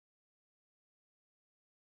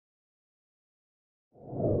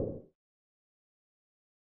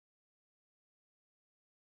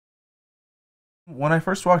When I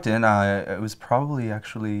first walked in, it was probably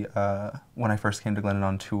actually when I first came to Glendon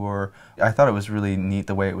on tour. I thought it was really neat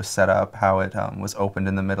the way it was set up, how it was opened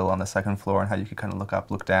in the middle on the second floor and how you could kind of look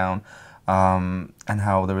up, look down, and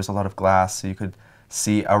how there was a lot of glass so you could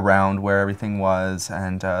see around where everything was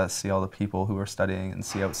and see all the people who were studying and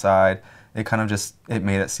see outside. It kind of just, it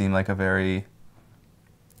made it seem like a very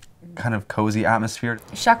kind of cozy atmosphere.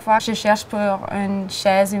 Chaque fois, je cherche pour une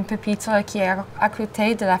chaise, une pupitre qui est à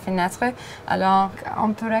côté de la fenêtre, alors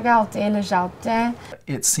on peut regarder le jardin.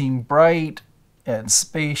 It seemed bright and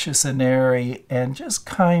spacious and airy and just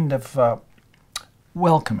kind of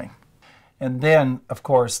welcoming. And then, of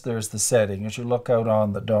course, there's the setting. As you look out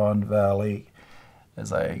on the Don Valley,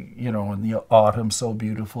 in the autumn, so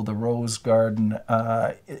beautiful, the rose garden.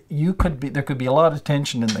 There could be a lot of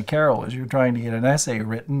tension in the carol as you're trying to get an essay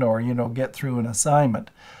written or, get through an assignment.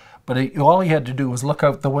 But all you had to do was look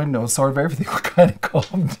out the window, sort of everything would kind of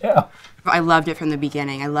calm down. I loved it from the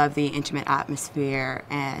beginning. I love the intimate atmosphere,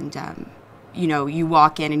 and you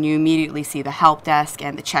walk in and you immediately see the help desk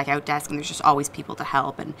and the checkout desk, and there's just always people to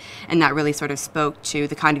help, and that really sort of spoke to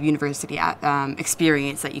the kind of university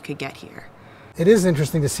experience that you could get here. It is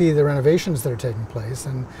interesting to see the renovations that are taking place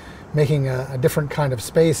and making a different kind of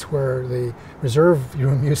space where the reserve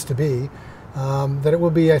room used to be. That it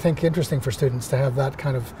will be, I think, interesting for students to have that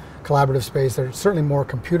kind of collaborative space. There are certainly more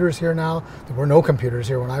computers here now. There were no computers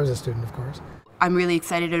here when I was a student, of course. I'm really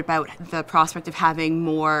excited about the prospect of having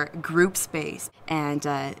more group space, and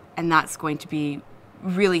that's going to be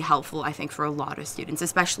really helpful, I think, for a lot of students,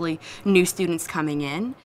 especially new students coming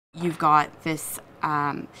in. You've got this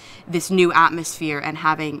new atmosphere and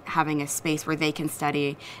having a space where they can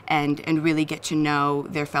study and really get to know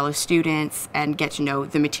their fellow students and get to know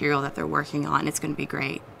the material that they're working on. It's going to be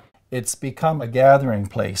great. It's become a gathering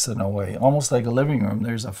place in a way, almost like a living room.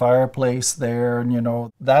 There's a fireplace there,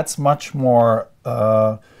 and that's much more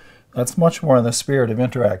in the spirit of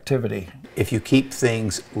interactivity. If you keep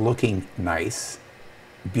things looking nice,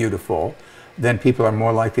 beautiful, then people are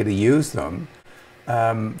more likely to use them.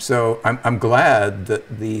 So I'm glad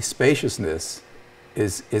that the spaciousness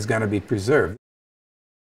is going to be preserved.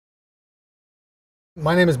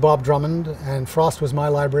 My name is Bob Drummond, and Frost was my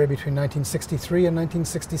library between 1963 and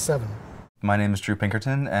 1967. My name is Drew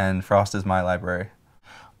Pinkerton, and Frost is my library.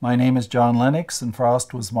 My name is John Lennox, and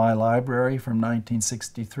Frost was my library from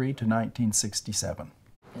 1963 to 1967.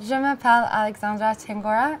 Je m'appelle Alexandra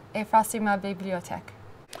Tengora, et Frost est ma bibliothèque.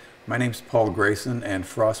 My name's Paul Grayson, and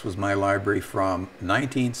Frost was my library from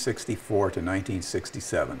 1964 to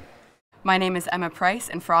 1967. My name is Emma Price,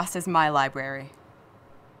 and Frost is my library.